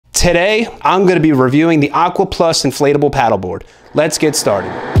Today, I'm gonna be reviewing the Aqua Plus inflatable paddleboard. Let's get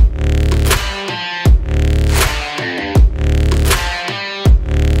started.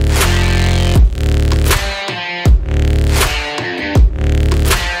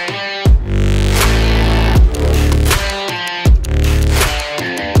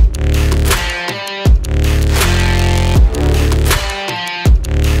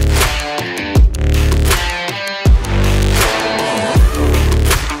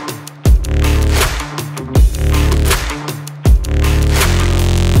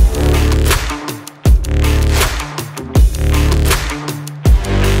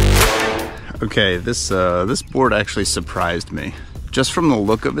 Okay, this board actually surprised me. Just from the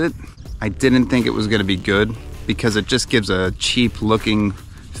look of it, I didn't think it was gonna be good because it just gives a cheap looking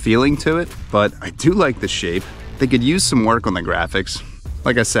feeling to it, but I do like the shape. They could use some work on the graphics.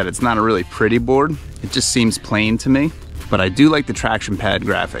 Like I said, it's not a really pretty board. It just seems plain to me, but I do like the traction pad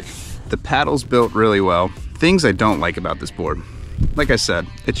graphic. The paddle's built really well. Things I don't like about this board. Like I said,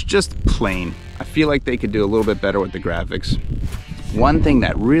 it's just plain. I feel like they could do a little bit better with the graphics. One thing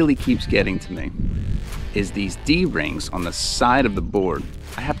that really keeps getting to me is these D-rings on the side of the board.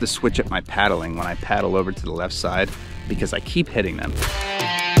 I have to switch up my paddling when I paddle over to the left side because I keep hitting them.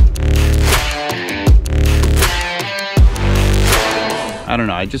 I don't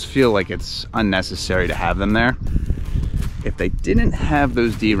know, I just feel like it's unnecessary to have them there. If they didn't have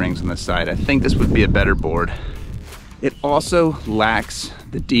those D-rings on the side, I think this would be a better board. It also lacks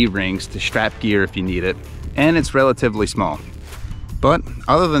the D-rings to strap gear if you need it, and it's relatively small. But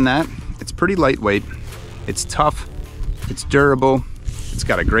other than that, it's pretty lightweight, it's tough, it's durable, it's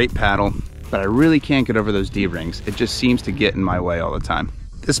got a great paddle, but I really can't get over those D-rings. It just seems to get in my way all the time.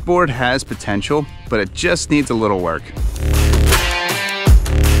 This board has potential, but it just needs a little work.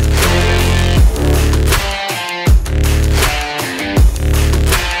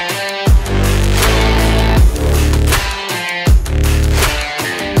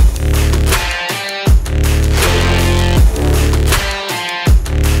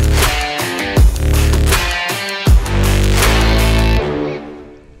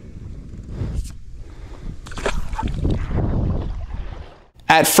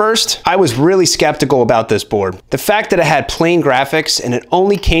 At first, I was really skeptical about this board. The fact that it had plain graphics and it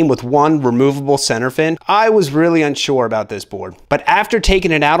only came with one removable center fin, I was really unsure about this board. But after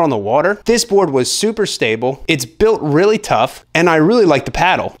taking it out on the water, this board was super stable, it's built really tough, and I really like the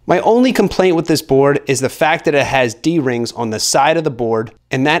paddle. My only complaint with this board is the fact that it has D-rings on the side of the board,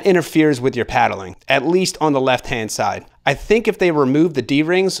 and that interferes with your paddling, at least on the left-hand side. I think if they remove the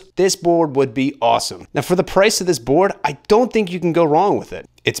D-rings, this board would be awesome. Now for the price of this board, I don't think you can go wrong with it.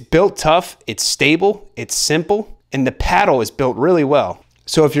 It's built tough, it's stable, it's simple, and the paddle is built really well.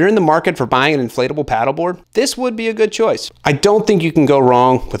 So if you're in the market for buying an inflatable paddleboard, this would be a good choice. I don't think you can go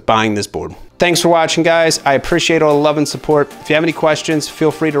wrong with buying this board. Thanks for watching, guys. I appreciate all the love and support. If you have any questions,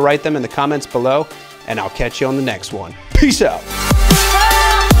 feel free to write them in the comments below, and I'll catch you on the next one. Peace out.